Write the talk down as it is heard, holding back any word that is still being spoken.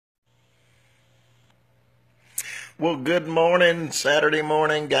Well, good morning, Saturday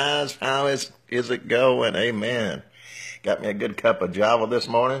morning, guys. How is it going? Amen. Got me a good cup of Java this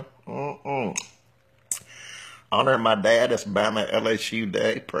morning. Honoring my dad. It's Bama LSU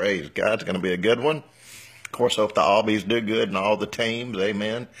Day. Praise God. It's going to be a good one. Of course, hope the Albies do good and all the teams.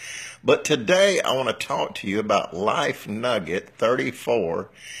 Amen. But today I want to talk to you about Life Nugget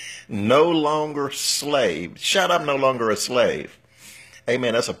 34. No longer slave. Shout, I'm no longer a slave.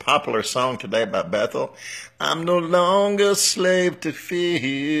 Amen. That's a popular song today by Bethel. I'm no longer a slave to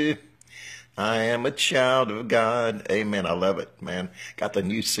fear. I am a child of God. Amen. I love it, man. Got the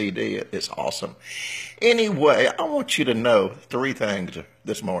new CD. It's awesome. Anyway, I want you to know three things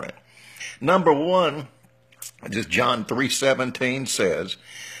this morning. Number one, just John 3:17 says,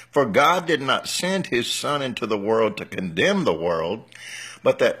 "For God did not send his Son into the world to condemn the world,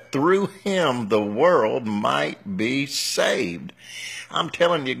 but that through him the world might be saved." I'm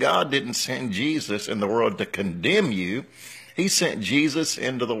telling you, God didn't send Jesus in the world to condemn you. He sent Jesus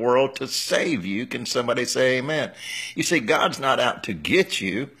into the world to save you. Can somebody say amen? You see, God's not out to get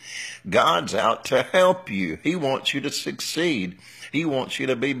you. God's out to help you. He wants you to succeed. He wants you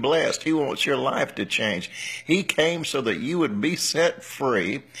to be blessed. He wants your life to change. He came so that you would be set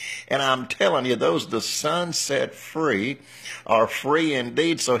free. And I'm telling you, those the Son set free are free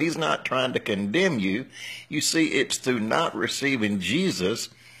indeed. So he's not trying to condemn you. You see, it's through not receiving Jesus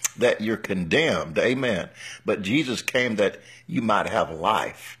that you're condemned. Amen. But Jesus came that you might have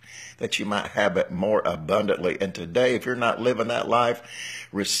life, that you might have it more abundantly. And today, if you're not living that life,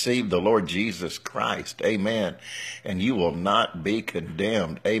 receive the Lord Jesus Christ. Amen. And you will not be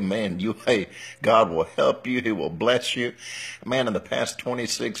condemned. Amen. God will help you. He will bless you. Man, in the past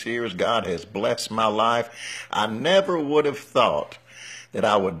 26 years, God has blessed my life. I never would have thought that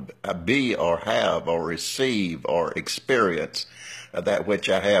I would be or have or receive or experience that which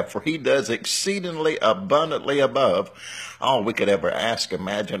I have. For he does exceedingly abundantly above all we could ever ask,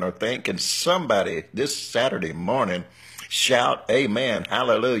 imagine, or think. And somebody this Saturday morning shout amen,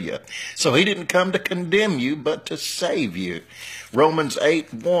 hallelujah. So he didn't come to condemn you, but to save you. Romans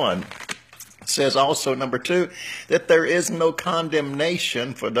 8:1 says also, number two, that there is no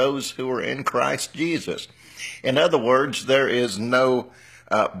condemnation for those who are in Christ Jesus. In other words, there is no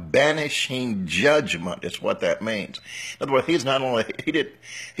banishing judgment is what that means. In other words, he's not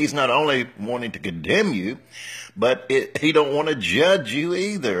only wanting to condemn you, but he don't want to judge you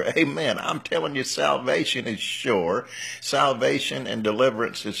either. Amen. I'm telling you, salvation is sure. Salvation and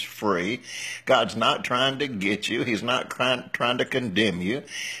deliverance is free. God's not trying to get you. He's not trying to condemn you.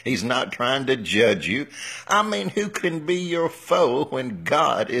 He's not trying to judge you. I mean, who can be your foe when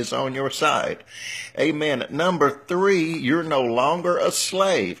God is on your side? Amen. Number three, you're no longer a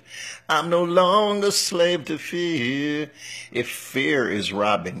slave. I'm no longer a slave to fear. If fear is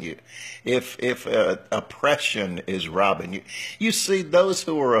robbing you, if oppression is robbing you. You see, those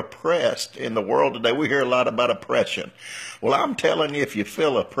who are oppressed in the world today, we hear a lot about oppression. Well, I'm telling you, if you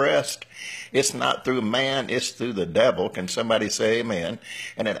feel oppressed, it's not through man, it's through the devil. Can somebody say amen?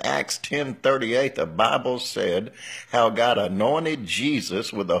 And in Acts 10:38, the Bible said how God anointed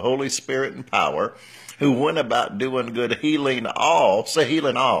Jesus with the Holy Spirit and power, who went about doing good, healing all, say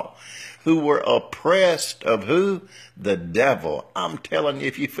healing all, who were oppressed of who? The devil. I'm telling you,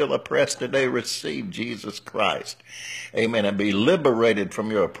 if you feel oppressed today, receive Jesus Christ. Amen. And be liberated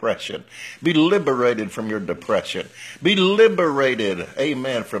from your oppression. Be liberated from your depression. Be liberated,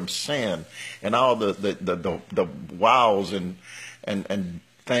 amen, from sin and all the wiles and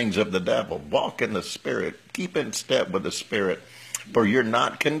things of the devil. Walk in the Spirit. Keep in step with the Spirit. For you're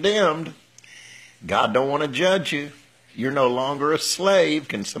not condemned. God don't want to judge you. You're no longer a slave.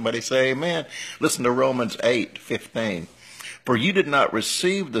 Can somebody say amen? Listen to Romans 8:15. For you did not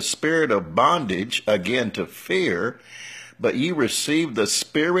receive the spirit of bondage again to fear, but you received the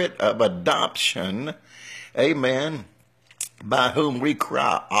spirit of adoption, amen, by whom we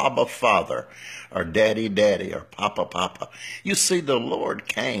cry, Abba, Father, or Daddy, Daddy, or Papa, Papa. You see, the Lord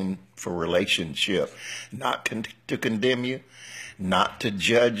came for relationship, not to condemn you, not to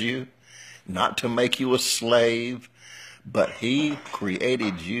judge you, not to make you a slave, but he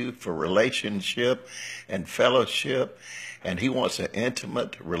created you for relationship and fellowship, and he wants an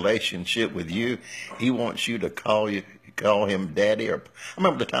intimate relationship with you. He wants you to call him Daddy. Or I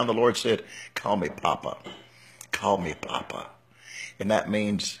remember the time the Lord said, "Call me Papa. Call me Papa," and that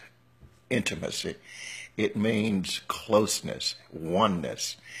means intimacy. It means closeness,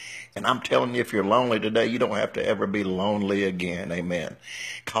 oneness. And I'm telling you, if you're lonely today, you don't have to ever be lonely again. Amen.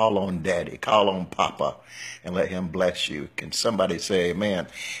 Call on Daddy, call on Papa, and let him bless you. Can somebody say amen?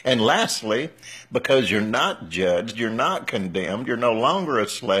 And lastly, because you're not judged, you're not condemned, you're no longer a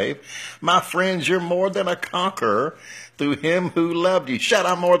slave. My friends, you're more than a conqueror through him who loved you. Shout,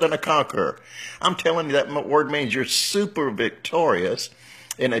 I'm more than a conqueror. I'm telling you, that word means you're super victorious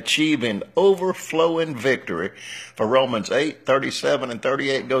in achieving overflowing victory. For Romans 8:37 and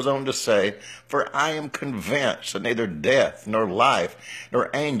 38 goes on to say, for I am convinced that neither death, nor life,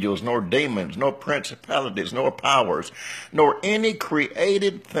 nor angels, nor demons, nor principalities, nor powers, nor any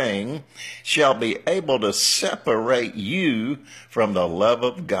created thing shall be able to separate you from the love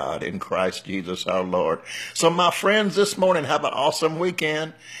of God in Christ Jesus our Lord. So my friends, this morning, have an awesome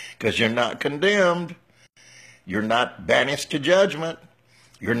weekend, because you're not condemned. You're not banished to judgment.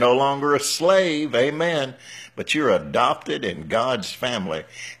 You're no longer a slave, amen, but you're adopted in God's family,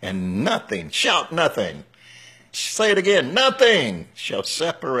 and nothing, shout nothing, say it again, nothing shall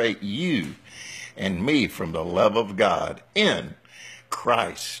separate you and me from the love of God in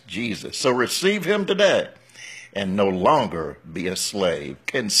Christ Jesus. So receive him today and no longer be a slave.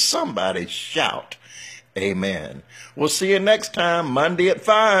 Can somebody shout amen? We'll see you next time, Monday at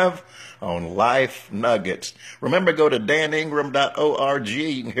 5 on Life Nuggets. Remember, go to daningram.org.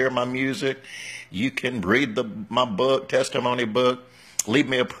 You can hear my music. You can read my book, testimony book. Leave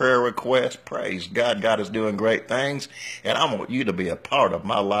me a prayer request. Praise God. God is doing great things, and I want you to be a part of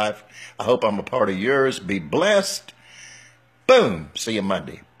my life. I hope I'm a part of yours. Be blessed. Boom. See you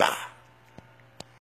Monday. Bye.